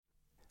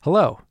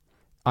Hello,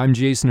 I'm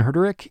Jason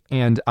Herderick,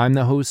 and I'm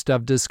the host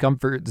of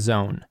Discomfort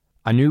Zone,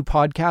 a new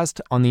podcast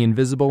on the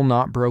Invisible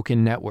Not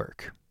Broken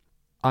network.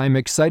 I'm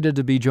excited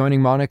to be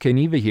joining Monica and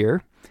Eva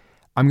here.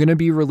 I'm going to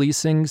be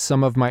releasing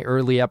some of my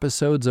early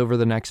episodes over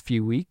the next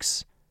few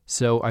weeks,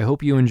 so I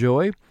hope you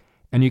enjoy,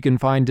 and you can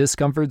find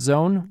Discomfort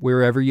Zone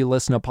wherever you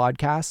listen to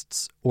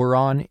podcasts or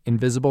on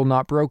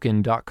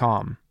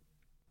invisiblenotbroken.com.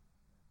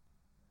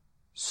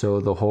 So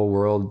the whole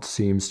world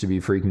seems to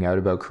be freaking out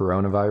about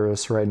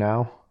coronavirus right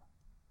now,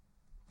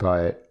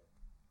 but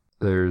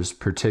there's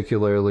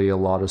particularly a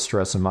lot of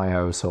stress in my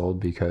household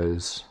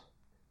because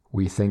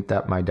we think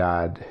that my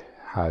dad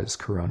has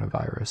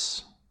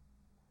coronavirus.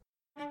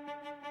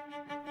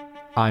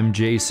 I'm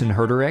Jason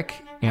Herderick,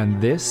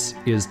 and this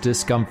is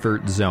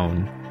Discomfort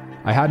Zone.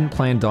 I hadn't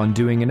planned on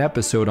doing an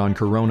episode on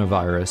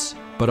coronavirus,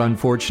 but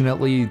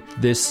unfortunately,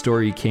 this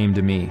story came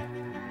to me.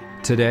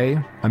 Today,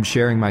 I'm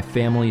sharing my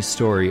family's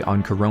story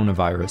on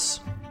coronavirus.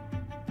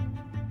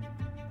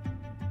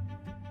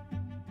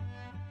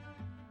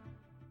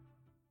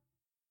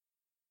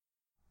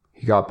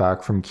 He got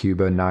back from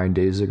Cuba 9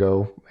 days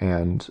ago,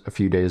 and a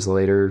few days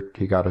later,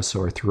 he got a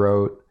sore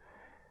throat.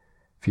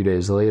 A few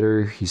days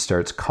later, he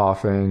starts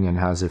coughing and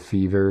has a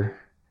fever.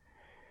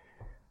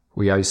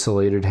 We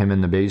isolated him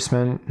in the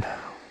basement.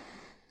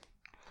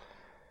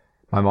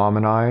 My mom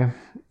and I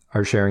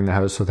are sharing the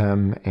house with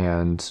him,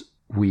 and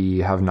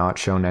we have not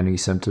shown any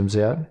symptoms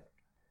yet.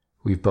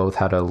 We've both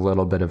had a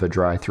little bit of a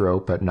dry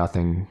throat, but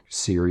nothing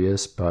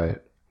serious.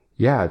 But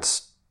yeah,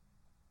 it's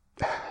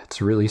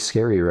really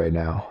scary right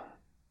now.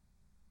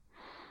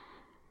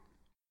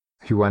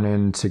 He went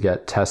in to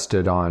get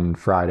tested on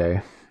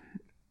Friday,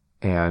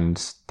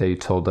 and they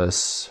told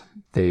us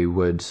they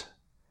would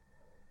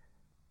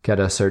get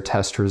us our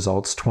test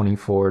results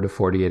 24 to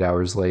 48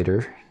 hours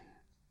later.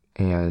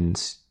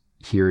 And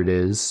here it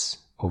is,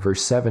 over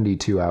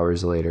 72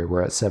 hours later.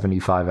 We're at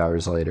 75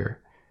 hours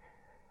later.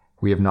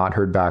 We have not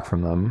heard back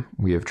from them.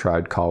 We have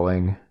tried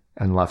calling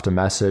and left a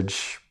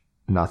message,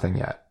 nothing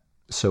yet.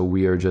 So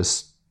we are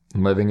just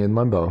living in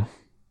limbo.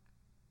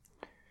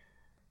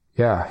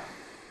 Yeah.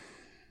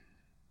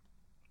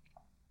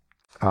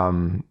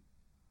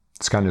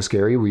 It's kind of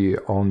scary. We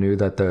all knew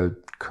that the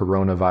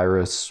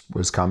coronavirus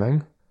was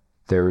coming.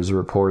 There was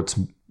reports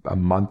a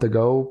month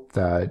ago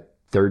that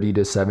 30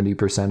 to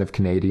 70% of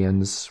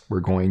Canadians were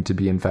going to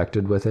be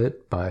infected with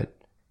it, but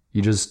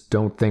you just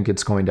don't think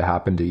it's going to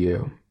happen to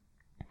you.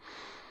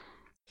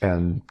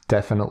 And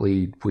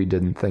definitely we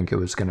didn't think it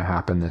was going to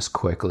happen this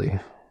quickly.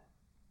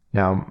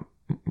 Now,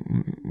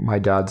 my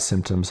dad's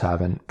symptoms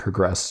haven't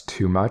progressed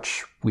too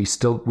much. We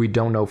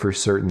don't know for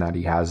certain that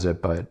he has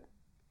it, but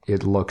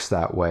it looks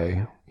that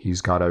way. He's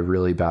got a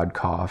really bad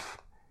cough.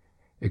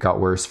 It got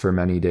worse for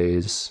many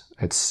days.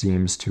 It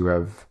seems to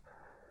have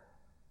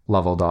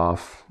leveled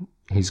off.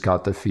 He's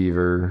got the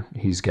fever.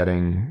 He's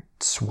getting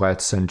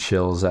sweats and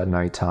chills at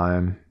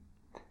nighttime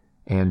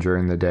and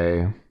during the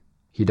day.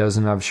 He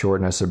doesn't have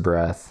shortness of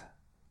breath.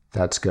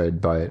 That's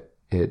good, but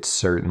it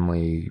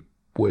certainly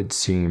would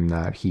seem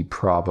that he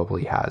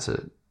probably has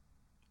it.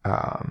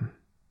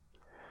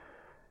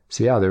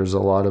 So yeah, there's a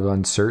lot of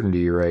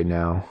uncertainty right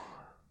now.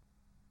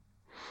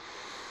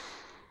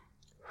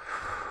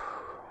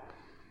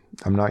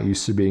 I'm not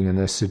used to being in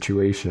this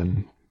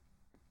situation.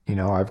 You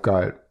know, I've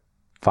got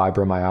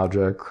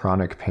fibromyalgia,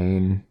 chronic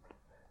pain,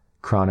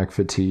 chronic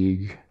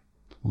fatigue,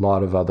 a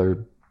lot of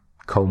other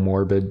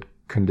comorbid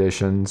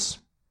conditions.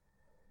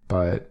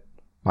 But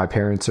my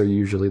parents are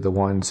usually the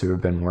ones who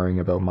have been worrying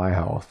about my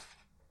health.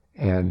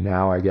 And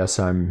now I guess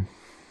I'm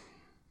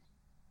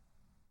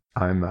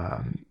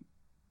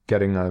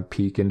getting a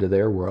peek into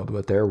their world,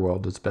 what their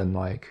world has been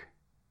like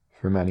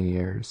for many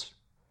years.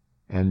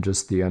 And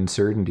just the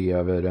uncertainty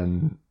of it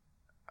and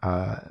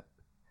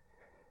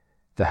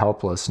the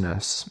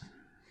helplessness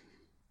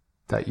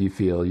that you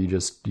feel.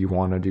 You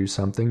want to do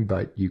something,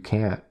 but you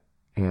can't,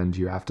 and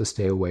you have to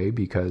stay away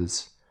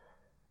because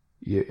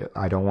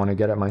I don't want to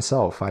get it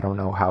myself. I don't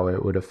know how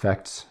it would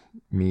affect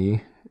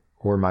me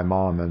or my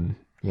mom, and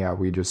yeah,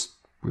 we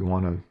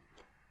want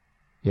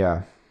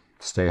to,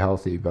 stay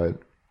healthy, but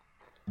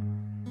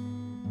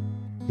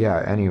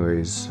yeah,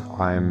 anyways,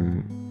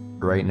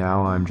 right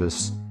now I'm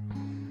just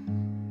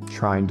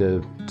trying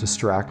to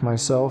distract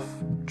myself,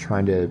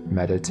 trying to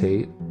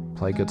meditate,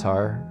 play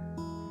guitar.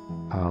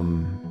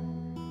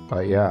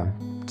 But yeah,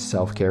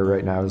 self-care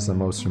right now is the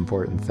most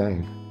important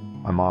thing.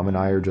 My mom and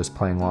I are just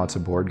playing lots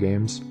of board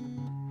games,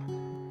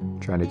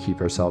 trying to keep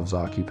ourselves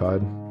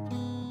occupied.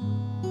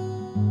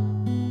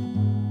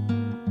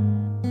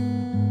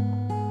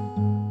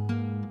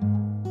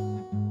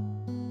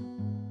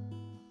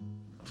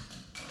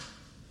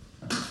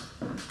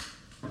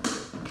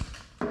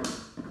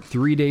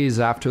 Three days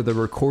after the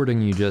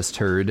recording you just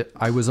heard,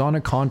 I was on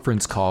a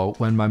conference call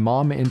when my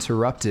mom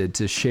interrupted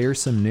to share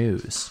some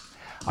news.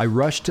 I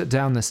rushed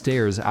down the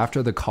stairs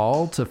after the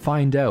call to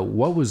find out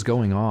what was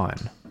going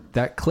on.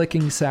 That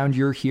clicking sound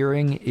you're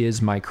hearing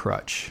is my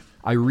crutch.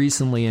 I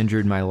recently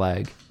injured my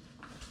leg.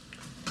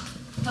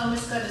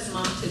 Thomas got his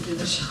mom to do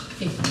the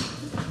shopping.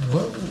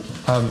 What?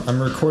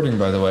 I'm recording,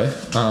 by the way.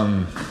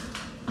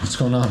 What's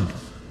going on?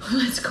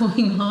 What's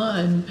going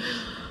on?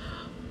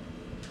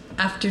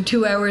 After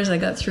 2 hours, I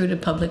got through to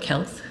public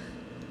health.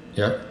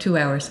 Yeah. 2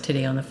 hours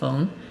today on the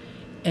phone.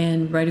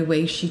 And right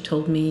away, she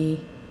told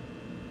me,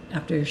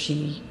 after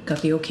she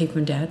got the okay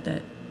from Dad,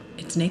 that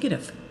it's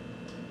negative.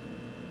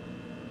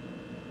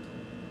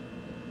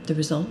 The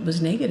result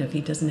was negative.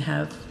 He doesn't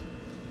have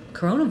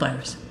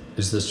coronavirus.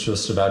 Is this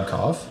just a bad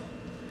cough?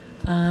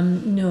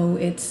 No,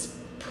 it's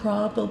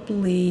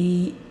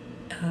probably,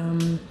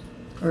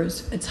 or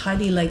it's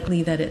highly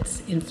likely that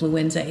it's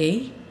influenza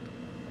A.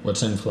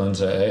 What's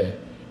influenza A?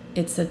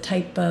 It's a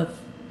type of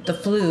the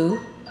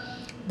flu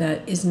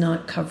that is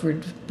not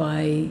covered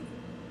by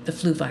the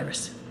flu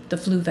virus, the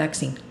flu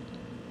vaccine.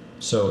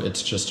 So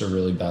it's just a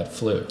really bad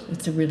flu.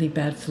 It's a really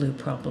bad flu,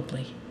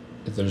 probably.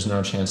 There's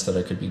no chance that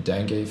it could be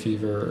dengue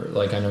fever.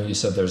 Like, I know you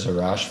said there's a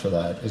rash for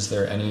that. Is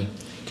there any?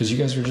 Because you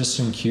guys were just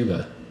in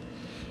Cuba.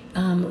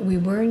 We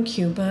were in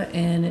Cuba,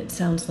 and it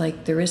sounds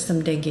like there is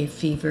some dengue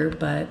fever,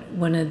 but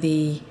one of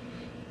the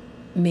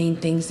main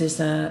things is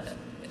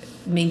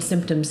main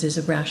symptoms is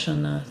a rash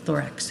on the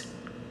thorax,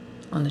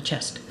 on the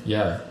chest.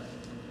 Yeah.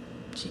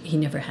 He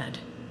never had.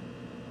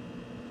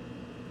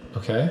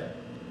 Okay.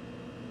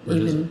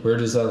 Where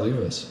does that leave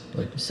us?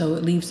 So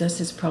it leaves us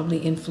is probably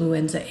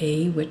influenza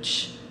A,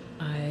 which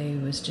I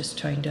was just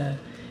trying to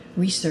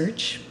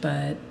research,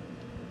 but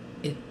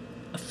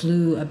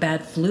a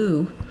bad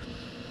flu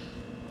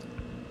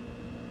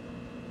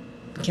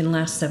can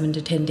last 7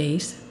 to 10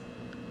 days.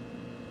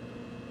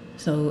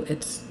 So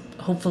it's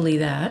hopefully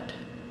that.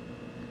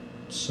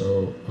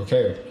 So,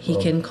 okay. He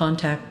can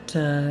contact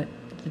the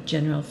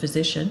general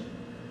physician,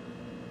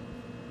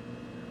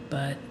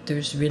 but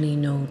there's really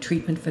no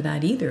treatment for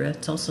that either.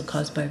 It's also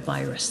caused by a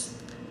virus.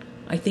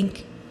 I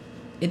think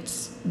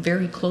it's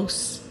very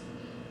close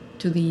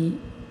to the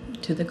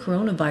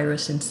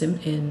coronavirus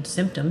in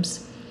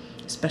symptoms,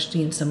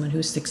 especially in someone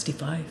who's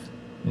 65.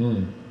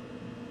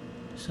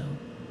 So.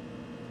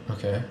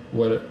 Okay.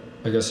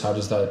 I guess how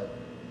does that?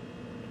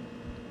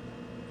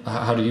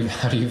 How do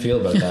you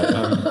feel about that?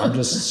 I'm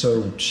just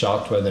so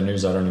shocked by the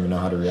news. I don't even know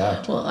how to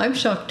react. Well, I'm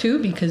shocked too,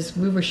 because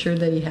we were sure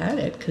that he had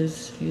it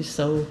because he was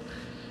so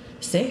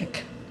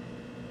sick,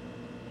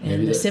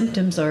 and the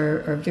symptoms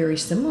are very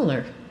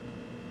similar.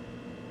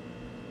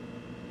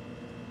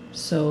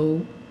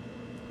 So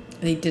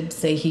they did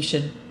say he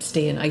should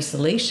stay in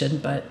isolation,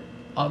 but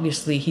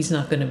obviously he's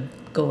not going to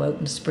go out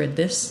and spread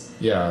this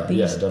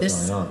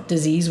definitely not.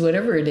 Disease,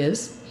 whatever it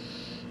is.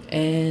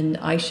 And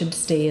I should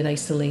stay in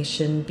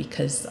isolation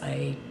because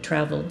I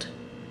traveled.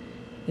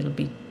 It'll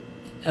be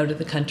out of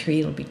the country.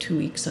 It'll be 2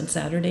 weeks on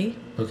Saturday.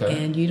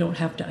 Okay. And you don't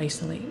have to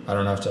isolate. I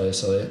don't have to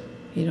isolate.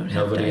 You don't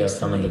have Nobody to has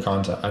come into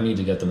contact. I need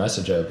to get the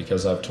message out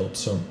because I've told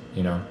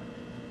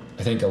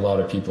I think a lot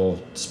of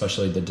people,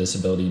 especially the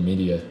disability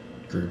media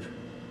group,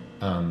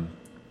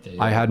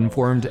 I had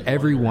informed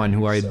everyone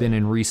who I had been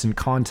in recent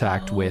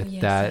contact with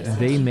that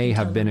they may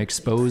have been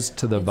exposed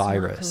to the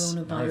virus.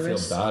 I feel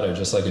bad. I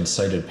just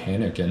incited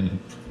panic in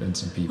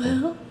some people.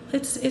 Well,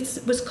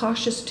 it was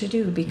cautious to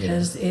do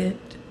because it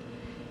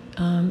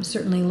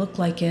certainly looked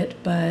like it,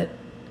 but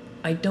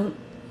I don't.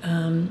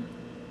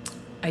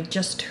 I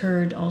just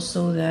heard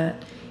also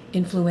that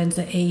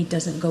influenza A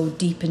doesn't go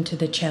deep into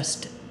the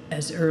chest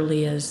as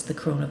early as the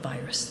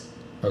coronavirus.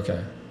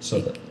 Okay,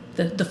 so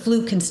the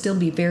flu can still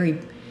be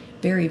very,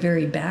 very,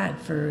 very bad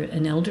for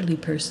an elderly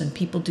person.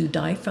 People do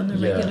die from the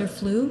regular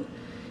flu.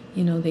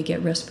 They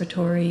get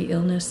respiratory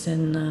illness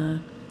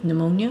and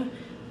pneumonia,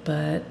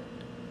 but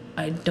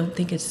I don't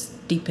think it's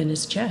deep in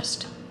his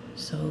chest.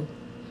 So,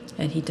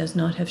 and he does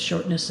not have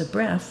shortness of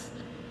breath,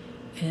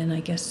 and I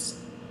guess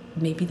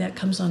maybe that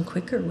comes on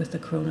quicker with the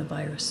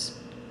coronavirus.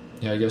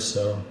 Yeah, I guess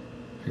so.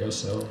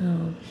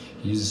 Oh.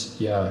 He's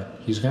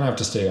gonna have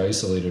to stay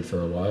isolated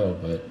for a while,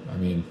 but I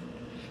mean,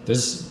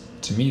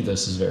 to me,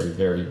 this is very,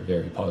 very,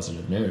 very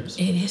positive news.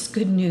 It is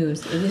good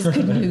news.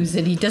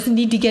 And he doesn't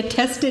need to get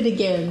tested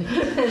again.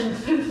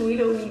 We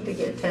don't need to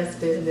get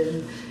tested,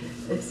 and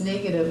it's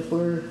negative.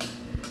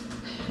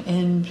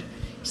 And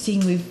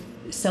seeing we've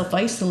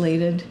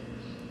self-isolated,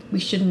 we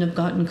shouldn't have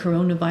gotten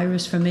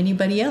coronavirus from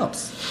anybody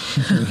else.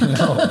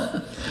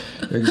 No,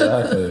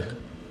 exactly.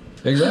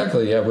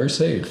 Yeah, we're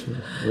safe.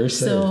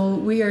 So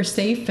we are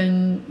safe,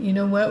 and you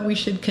know what? We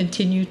should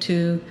continue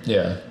to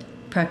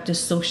practice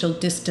social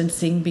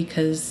distancing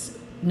because,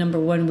 number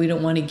one, we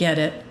don't want to get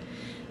it.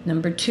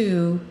 Number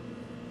two,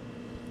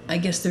 I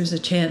guess there's a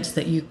chance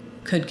that you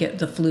could get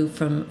the flu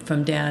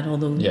from Dad,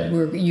 although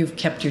you've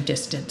kept your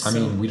distance. I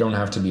mean, we don't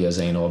have to be as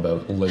anal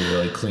about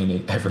literally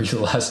cleaning every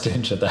last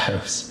inch of the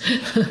house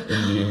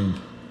and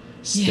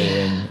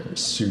staying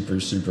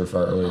super, super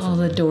far away from all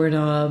the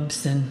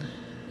doorknobs and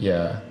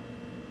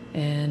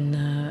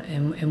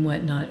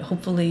whatnot.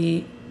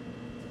 Hopefully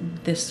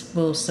this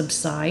will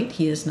subside.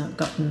 He has not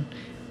gotten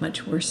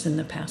much worse in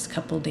the past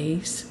couple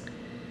days.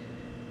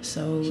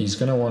 So he's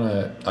going to want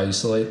to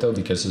isolate, though,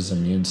 because his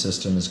immune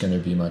system is going to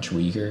be much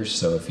weaker.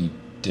 So if he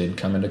did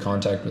come into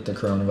contact with the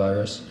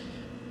coronavirus,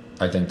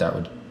 I think that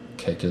would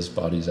kick his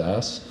body's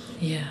ass.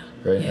 Yeah.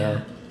 right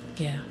now.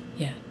 Yeah.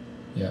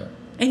 Yeah.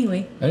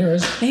 Anyway,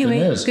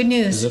 good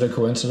news. Is it a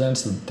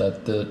coincidence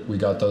that we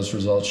got those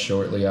results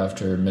shortly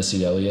after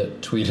Missy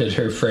Elliott tweeted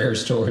her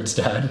prayers towards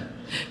Dad?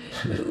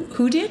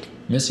 Who did?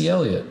 Missy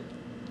Elliott.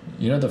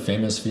 You know the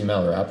famous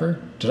female rapper?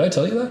 Did I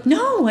tell you that?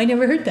 No, I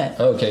never heard that.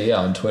 Okay, yeah,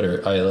 on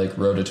Twitter. I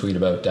wrote a tweet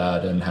about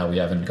Dad and how we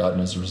haven't gotten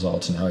his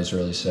results and how he's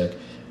really sick.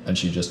 And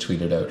she just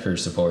tweeted out her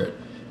support,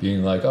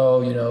 being like,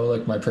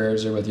 oh, my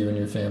prayers are with you and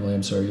your family.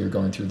 I'm sorry you're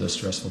going through this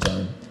stressful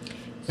time.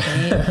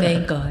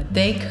 Thank God.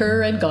 Thank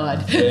her and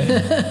God.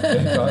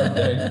 Thank God.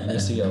 Thank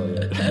Missy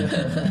Elliott.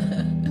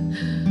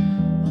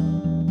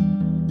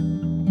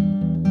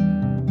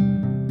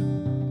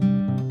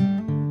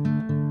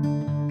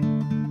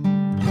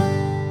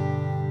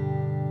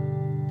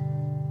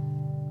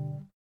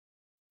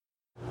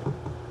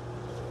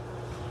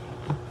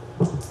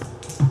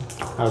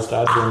 How's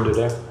Dad doing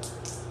today?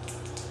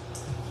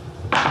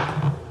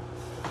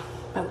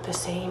 About the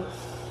same.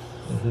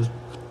 Mm-hmm.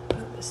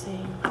 About the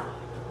same.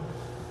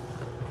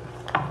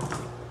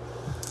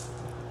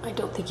 I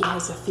don't think he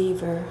has a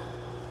fever.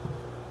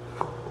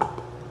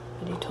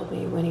 But he told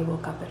me when he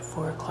woke up at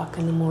 4 o'clock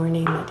in the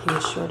morning that he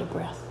was short of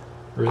breath.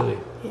 Really?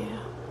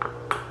 Yeah.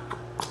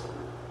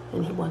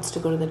 And he wants to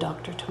go to the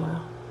doctor tomorrow.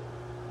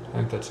 I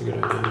think that's a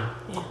good idea.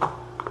 Yeah.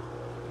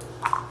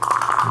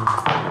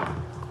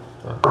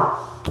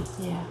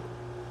 Yeah.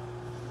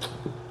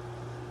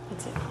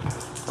 That's it.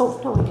 Oh,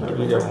 no, we can do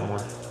You it. got one more.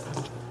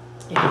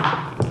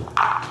 Yeah.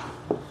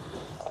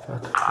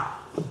 Fuck.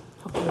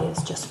 Hopefully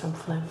it's just from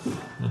phlegm.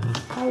 Mm-hmm.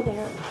 Hi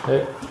there.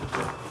 Hey.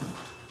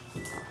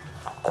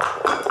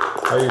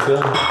 How are you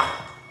feeling?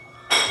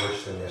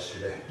 Worse than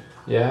yesterday.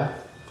 Yeah?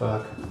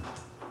 Fuck.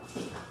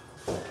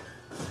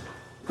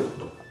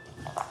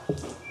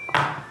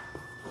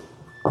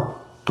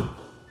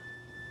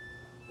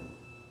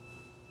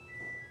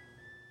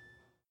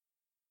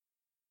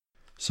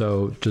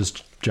 So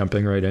just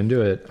jumping right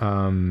into it,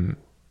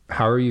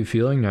 how are you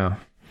feeling now?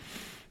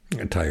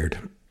 Tired.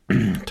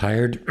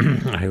 Tired,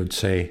 I would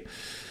say.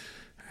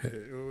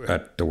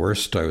 At the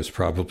worst, I was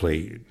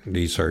probably,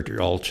 these are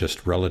all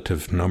just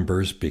relative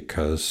numbers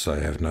because I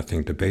have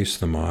nothing to base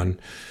them on.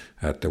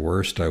 At the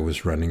worst, I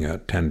was running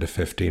at 10 to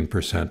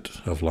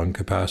 15% of lung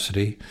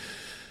capacity.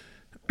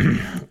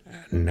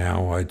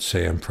 Now I'd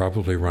say I'm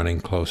probably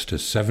running close to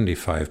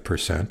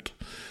 75%,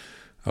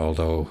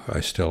 although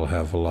I still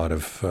have a lot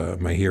of,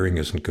 my hearing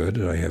isn't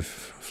good. I have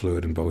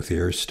fluid in both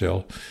ears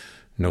still.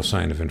 No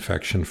sign of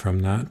infection from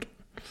that,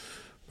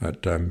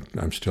 but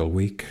I'm still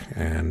weak,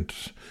 and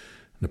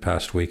the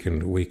past week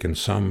and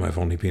some, I've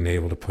only been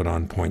able to put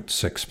on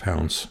 0.6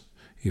 pounds,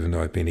 even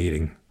though I've been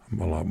eating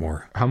a lot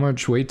more. How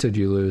much weight did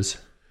you lose?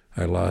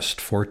 I lost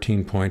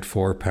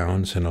 14.4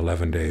 pounds in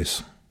 11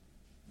 days.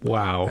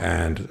 Wow.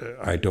 And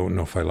I don't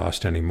know if I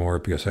lost any more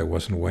because I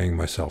wasn't weighing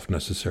myself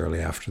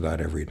necessarily after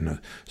that every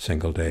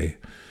single day.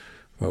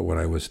 But when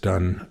I was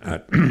done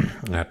at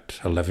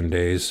 11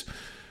 days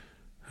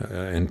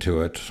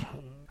into it,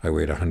 I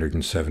weighed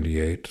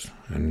 178,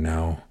 and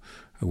now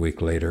a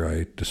week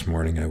later, this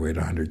morning I weighed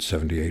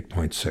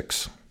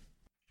 178.6.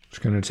 It's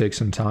going to take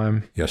some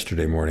time.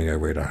 Yesterday morning I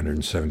weighed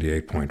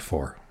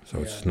 178.4, so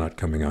it's not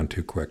coming on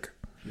too quick.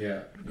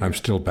 Yeah. I'm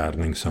still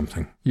battling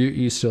something.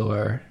 You still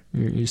are.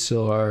 You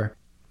still are.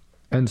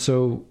 And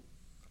so,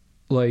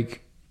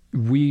 like,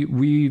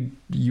 we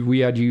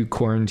had you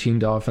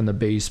quarantined off in the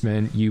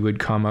basement. You would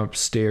come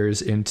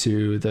upstairs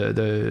into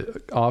the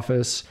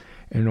office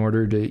in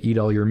order to eat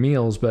all your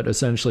meals, but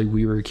essentially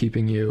we were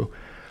keeping you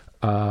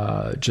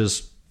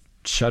just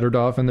shuttered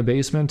off in the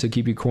basement to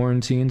keep you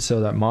quarantined so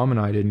that Mom and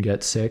I didn't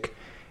get sick,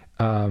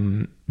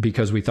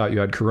 because we thought you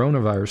had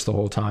coronavirus the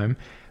whole time.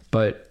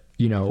 But,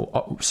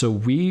 so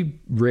we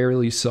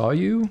rarely saw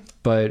you,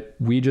 but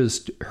we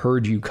just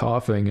heard you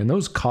coughing, and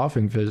those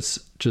coughing fits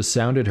just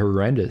sounded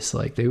horrendous.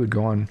 Like they would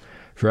go on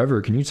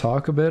forever. Can you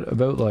talk a bit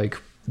about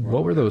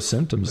what were those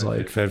symptoms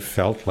like? It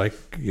felt like,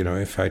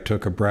 if I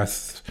took a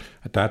breath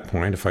at that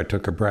point, if I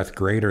took a breath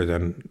greater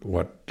than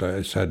what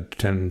I said,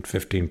 10,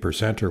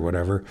 15% or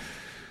whatever,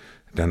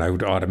 then I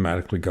would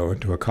automatically go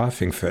into a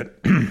coughing fit.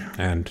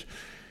 And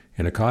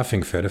in a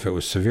coughing fit, if it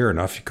was severe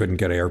enough, you couldn't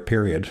get air,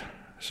 period.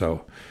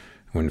 So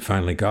when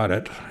finally got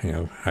it,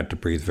 had to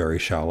breathe very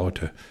shallow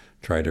to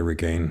try to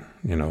regain,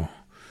 a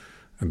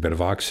bit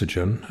of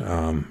oxygen.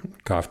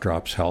 Cough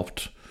drops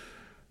helped.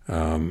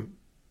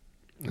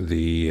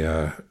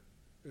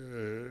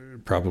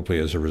 Probably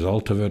as a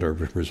result of it, or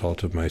a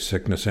result of my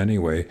sickness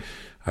anyway,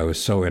 I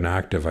was so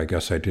inactive, I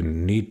guess I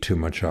didn't need too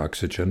much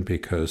oxygen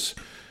because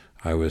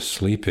I was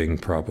sleeping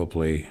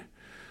probably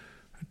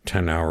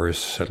 10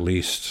 hours at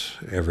least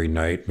every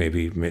night,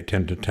 maybe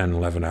 10 to 10,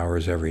 11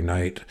 hours every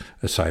night,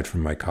 aside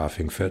from my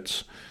coughing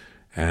fits.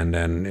 And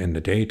then in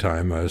the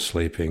daytime, I was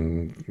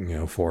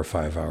sleeping, 4 or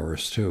 5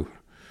 hours too.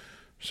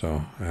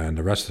 So, and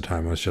the rest of the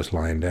time I was just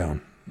lying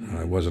down.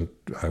 I wasn't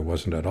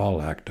at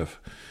all active.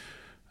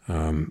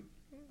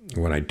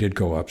 When I did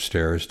go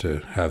upstairs to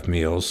have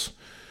meals,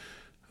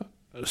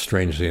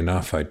 strangely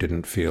enough, I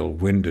didn't feel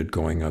winded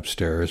going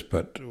upstairs,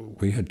 but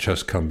we had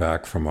just come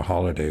back from a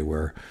holiday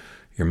where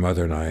your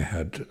mother and I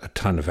had a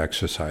ton of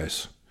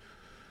exercise,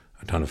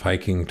 a ton of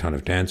hiking, a ton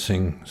of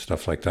dancing,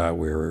 stuff like that.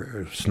 We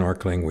were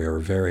snorkeling. We were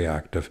very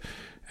active.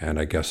 And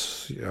I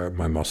guess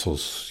my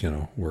muscles,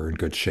 were in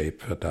good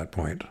shape at that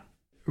point.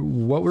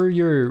 What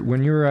were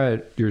when you were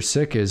at your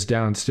sickest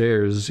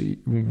downstairs,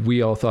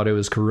 we all thought it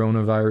was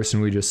coronavirus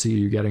and we just see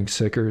you getting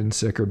sicker and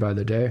sicker by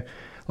the day.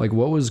 Like,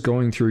 what was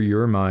going through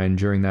your mind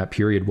during that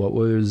period? What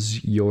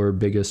was your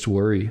biggest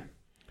worry?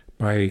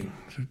 By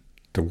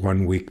the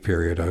 1 week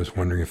period, I was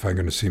wondering if I'm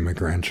going to see my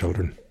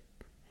grandchildren.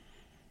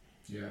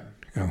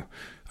 Yeah.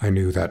 I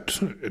knew that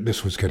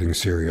this was getting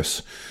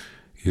serious.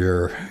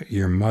 Your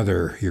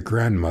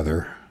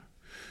grandmother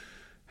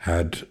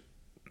had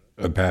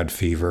a bad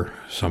fever,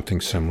 something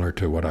similar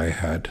to what I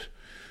had.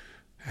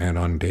 And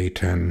on day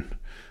 10,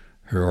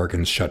 her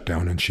organs shut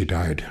down and she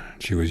died.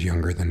 She was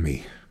younger than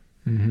me.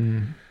 Mm-hmm.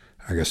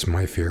 I guess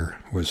my fear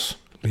was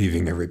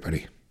leaving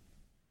everybody.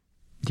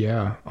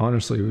 Yeah,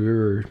 honestly, we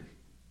were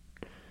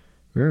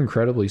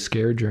incredibly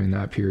scared during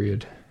that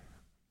period.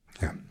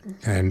 Yeah,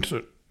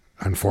 and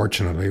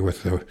unfortunately,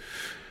 with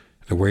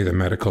the way the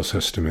medical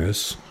system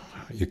is,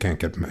 you can't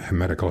get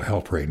medical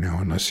help right now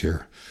unless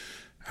you're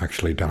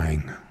actually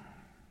dying.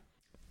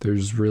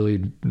 There's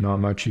really not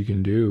much you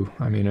can do.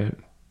 I mean,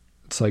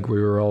 it's like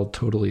we were all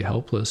totally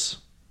helpless.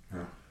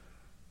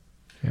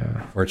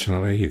 Yeah.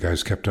 Fortunately, you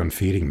guys kept on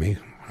feeding me.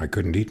 I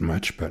couldn't eat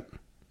much, but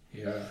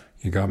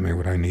you got me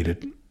what I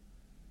needed.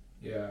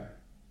 Yeah.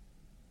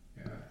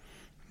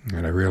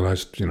 And I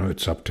realized,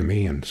 it's up to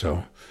me. And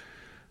so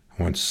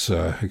once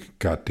I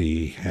got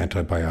the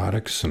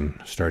antibiotics and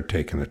started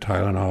taking the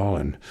Tylenol,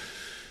 and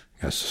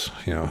I guess,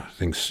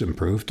 things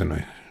improved, and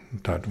I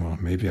thought, well,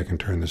 maybe I can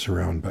turn this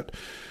around. But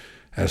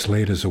as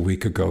late as a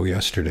week ago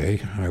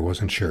yesterday, I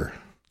wasn't sure.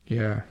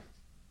 Yeah.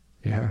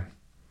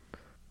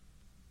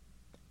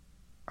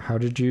 How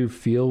did you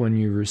feel when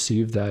you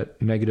received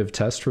that negative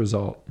test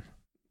result?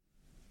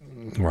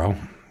 Well,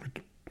 I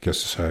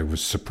guess I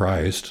was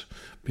surprised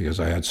because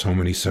I had so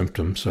many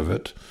symptoms of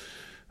it.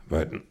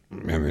 But,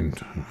 I mean,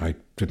 I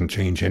didn't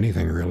change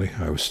anything, really.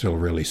 I was still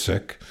really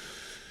sick.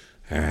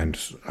 And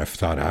I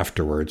thought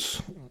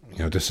afterwards,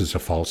 this is a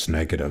false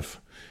negative.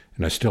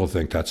 And I still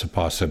think that's a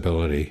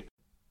possibility.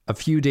 A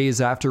few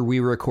days after we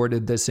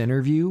recorded this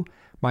interview,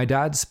 my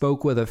dad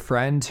spoke with a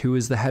friend who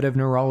is the head of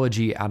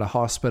neurology at a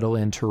hospital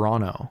in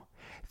Toronto.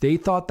 They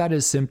thought that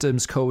his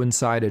symptoms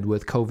coincided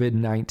with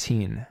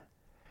COVID-19.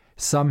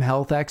 Some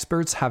health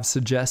experts have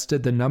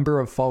suggested the number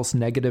of false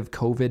negative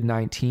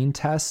COVID-19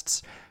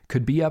 tests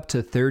could be up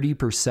to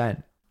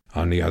 30%.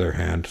 On the other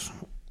hand,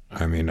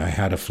 I mean, I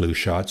had a flu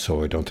shot,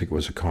 so I don't think it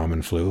was a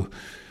common flu.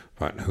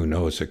 But who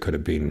knows? It could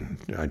have been.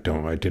 I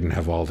didn't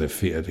have all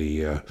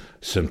the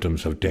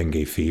symptoms of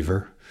dengue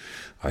fever.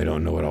 I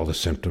don't know what all the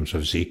symptoms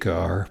of Zika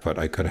are, but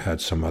I could have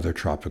had some other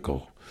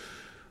tropical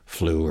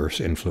flu or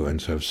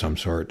influenza of some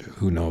sort.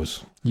 Who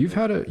knows? You've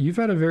had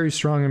a very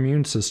strong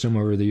immune system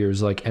over the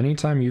years. Like,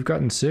 anytime you've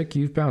gotten sick,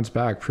 you've bounced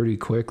back pretty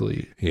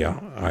quickly. Yeah,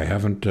 I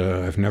haven't.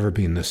 I've never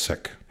been this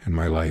sick in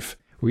my life.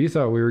 We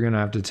thought we were going to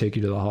have to take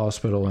you to the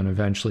hospital and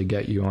eventually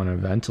get you on a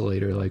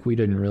ventilator. Like, we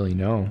didn't really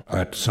know.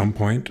 At some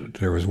point,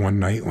 there was one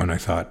night when I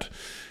thought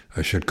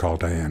I should call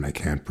Diane. I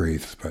can't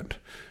breathe, but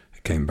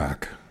it came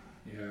back.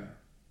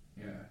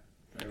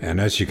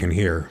 And as you can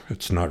hear,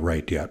 it's not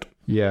right yet.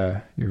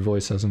 Yeah, your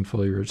voice hasn't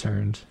fully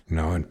returned.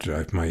 No, and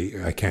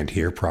I can't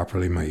hear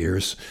properly. My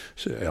ears,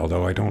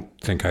 although I don't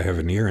think I have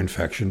an ear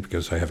infection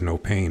because I have no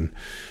pain,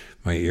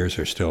 my ears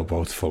are still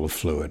both full of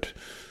fluid.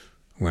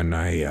 When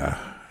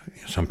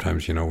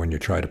sometimes, when you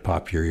try to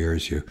pop your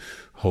ears, you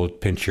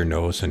pinch your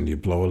nose and you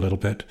blow a little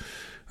bit.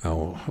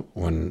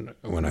 When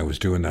I was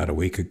doing that a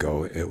week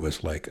ago, it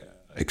was like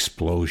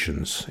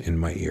explosions in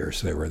my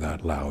ears. They were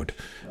that loud.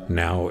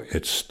 Now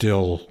it's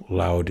still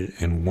loud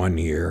in one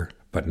ear,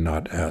 but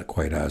not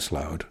quite as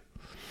loud.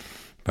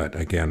 But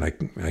again,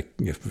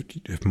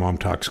 if Mom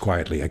talks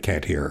quietly, I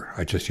can't hear her.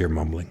 I just hear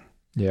mumbling.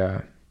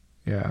 Yeah.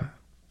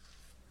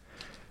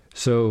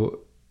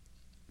 So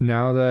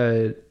now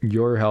that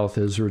your health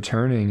is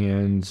returning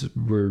and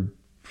we're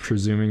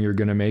presuming you're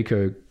going to make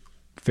a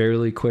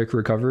fairly quick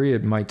recovery,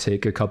 it might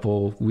take a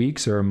couple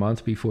weeks or a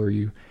month before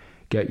you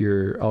get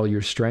all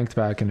your strength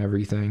back and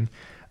everything.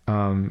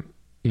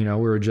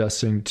 We're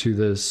adjusting to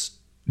this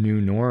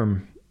new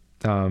norm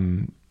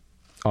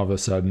all of a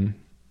sudden,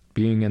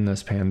 being in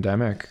this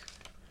pandemic.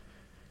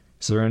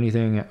 Is there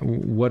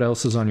what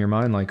else is on your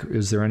mind? Like,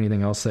 is there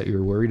anything else that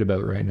you're worried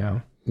about right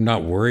now?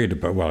 Not worried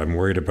about, I'm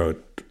worried about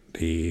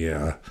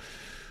the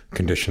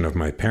condition of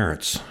my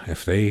parents.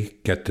 If they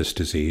get this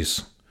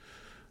disease,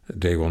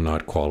 they will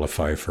not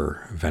qualify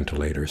for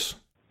ventilators.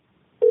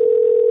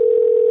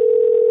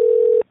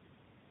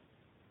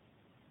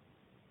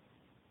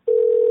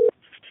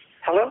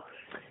 Hello?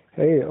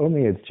 Hey,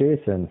 Omi, it's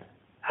Jason.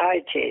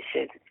 Hi,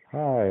 Jason.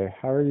 Hi,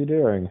 how are you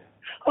doing?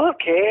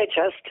 Okay,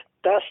 just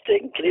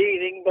dusting,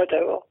 cleaning,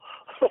 whatever.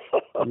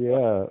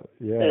 Yeah.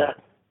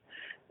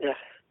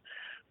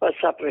 What's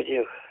up with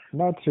you?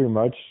 Not too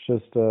much,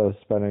 just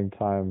spending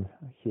time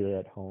here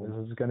at home.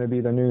 This is going to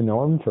be the new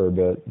norm for a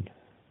bit.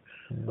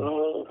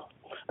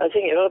 I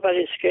think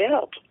everybody's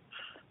scared.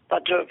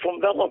 But from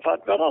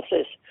what Werner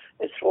says,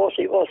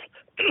 he was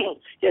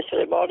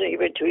yesterday morning. He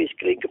went to his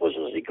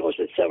greengrocers. He goes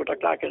at 7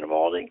 o'clock in the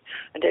morning,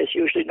 and there's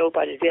usually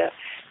nobody there.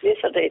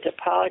 Yesterday, the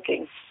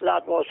parking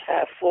lot was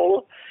half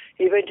full.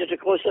 He went to the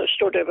grocery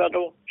store. There were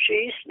no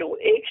cheese, no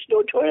eggs,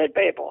 no toilet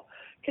paper.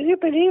 Can you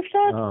believe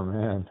that? Oh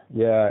man,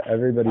 yeah,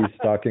 everybody's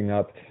stocking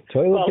up.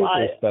 Toilet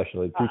paper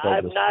especially. People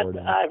I'm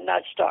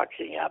not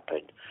stocking up,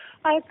 and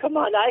come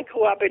on. I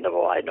grew up in the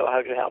war. I know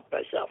how to help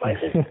myself. I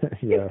said,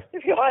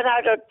 if you run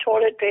out of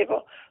toilet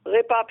paper,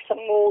 rip up some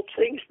old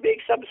things,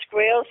 make some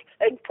squares,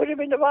 and put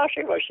them in the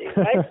washing machine,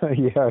 right?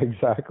 Yeah,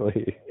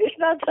 exactly. It's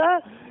not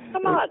that.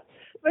 Come on.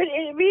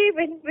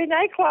 When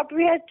I grew up,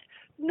 we had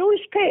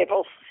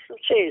newspapers,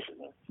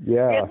 Jason.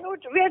 Yeah.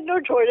 We had no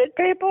toilet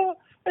paper.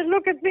 And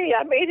look at me,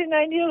 I'm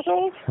 89 years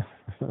old.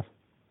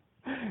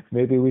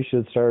 Maybe we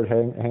should start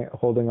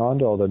holding on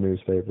to all the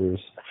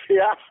newspapers.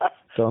 Yeah.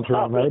 Don't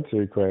throw them out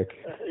too quick.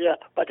 Yeah,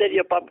 but then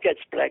your bum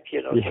gets black,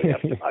 so you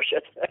have to wash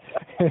it.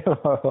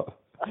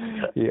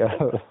 Yeah.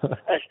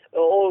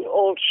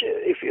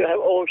 If you have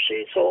old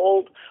sheets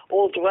or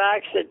old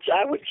rags,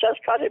 I would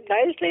just cut him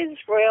nicely in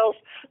squares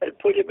and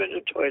put him in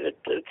the toilet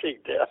thing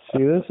there.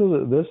 See, this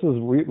is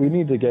we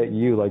need to get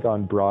you like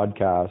on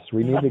broadcast.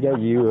 We need to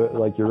get you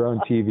like your own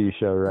TV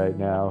show right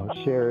now,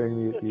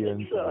 sharing the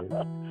insight.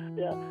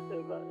 Yeah,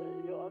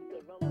 you're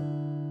undeveloped.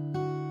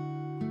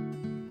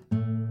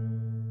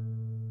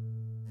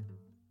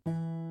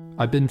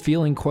 I've been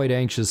feeling quite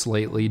anxious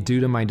lately due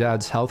to my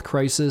dad's health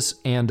crisis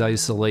and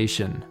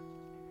isolation.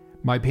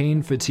 My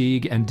pain,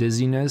 fatigue, and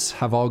dizziness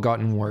have all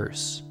gotten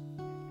worse.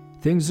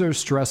 Things are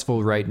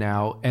stressful right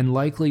now and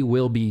likely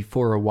will be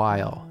for a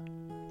while.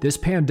 This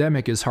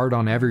pandemic is hard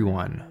on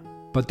everyone,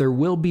 but there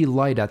will be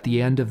light at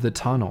the end of the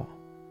tunnel.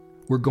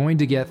 We're going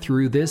to get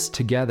through this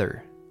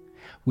together.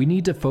 We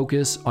need to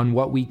focus on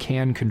what we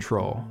can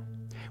control.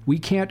 We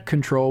can't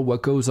control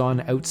what goes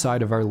on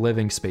outside of our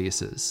living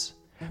spaces,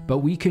 but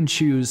we can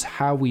choose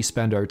how we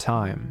spend our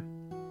time.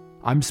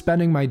 I'm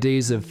spending my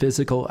days of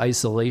physical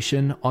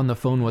isolation on the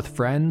phone with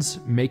friends,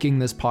 making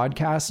this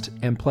podcast,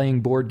 and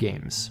playing board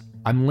games.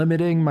 I'm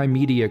limiting my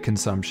media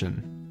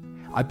consumption.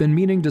 I've been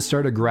meaning to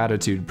start a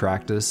gratitude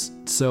practice,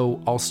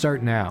 so I'll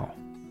start now.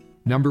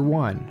 Number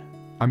 1,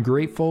 I'm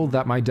grateful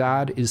that my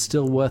dad is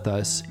still with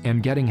us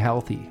and getting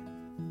healthy.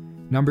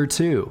 Number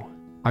 2,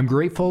 I'm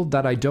grateful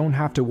that I don't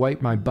have to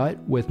wipe my butt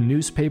with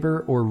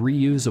newspaper or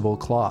reusable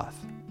cloth.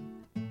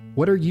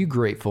 What are you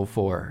grateful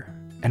for?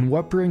 And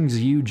what brings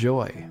you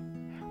joy?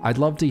 I'd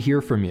love to hear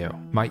from you.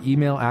 My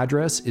email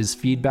address is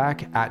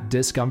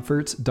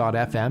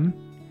feedback@discomforts.fm.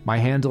 My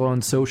handle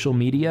on social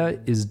media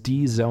is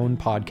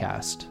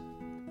dzonepodcast.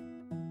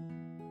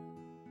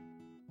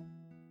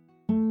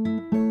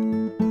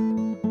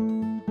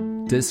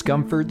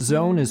 Discomfort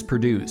Zone is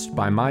produced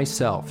by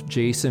myself,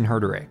 Jason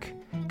Herderick.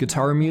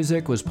 Guitar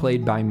music was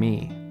played by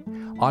me.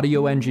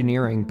 Audio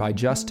engineering by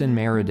Justin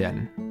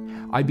Meriden.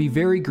 I'd be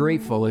very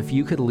grateful if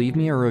you could leave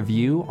me a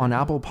review on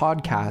Apple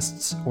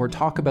Podcasts or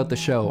talk about the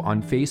show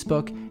on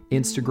Facebook,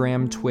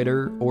 Instagram,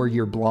 Twitter, or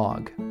your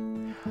blog.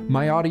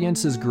 My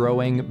audience is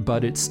growing,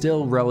 but it's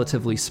still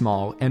relatively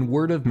small, and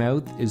word of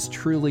mouth is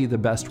truly the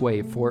best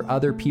way for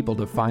other people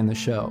to find the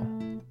show.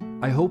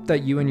 I hope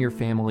that you and your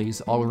families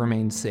all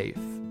remain safe.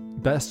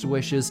 Best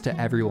wishes to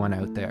everyone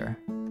out there.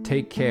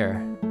 Take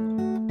care.